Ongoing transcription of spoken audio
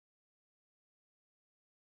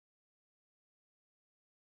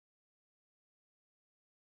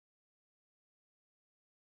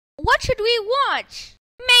What should we watch?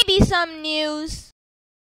 Maybe some news.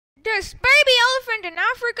 This baby elephant in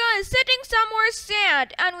Africa is sitting somewhere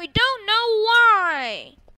sad and we don't know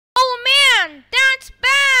why. Oh man, that's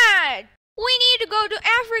bad! We need to go to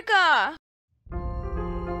Africa.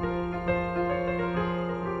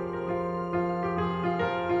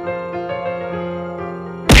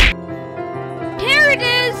 There it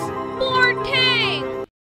is! Poor thing!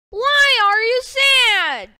 Why are you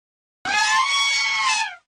sad?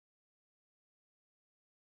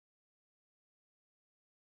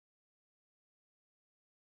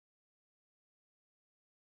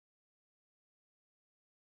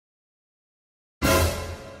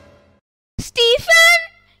 Stephen?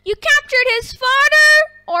 You captured his father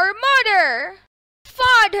or mother?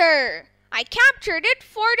 Father! I captured it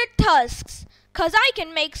for the tusks, 'cause I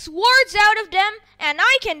can make swords out of them and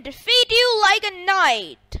I can defeat you like a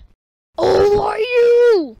knight. Oh, are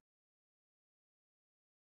you?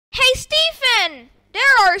 Hey, Stephen!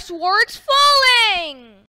 There are swords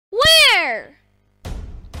falling! Where?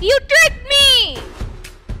 You tricked me!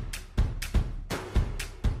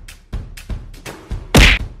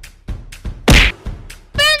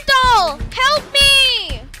 Pintal! Help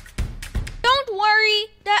me! Don't worry,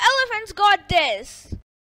 the elephant's got this.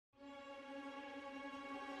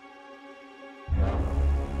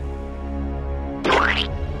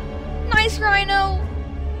 Nice, Rhino.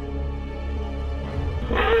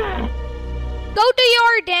 Go to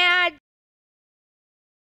your dad.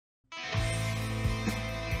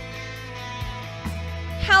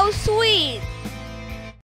 How sweet.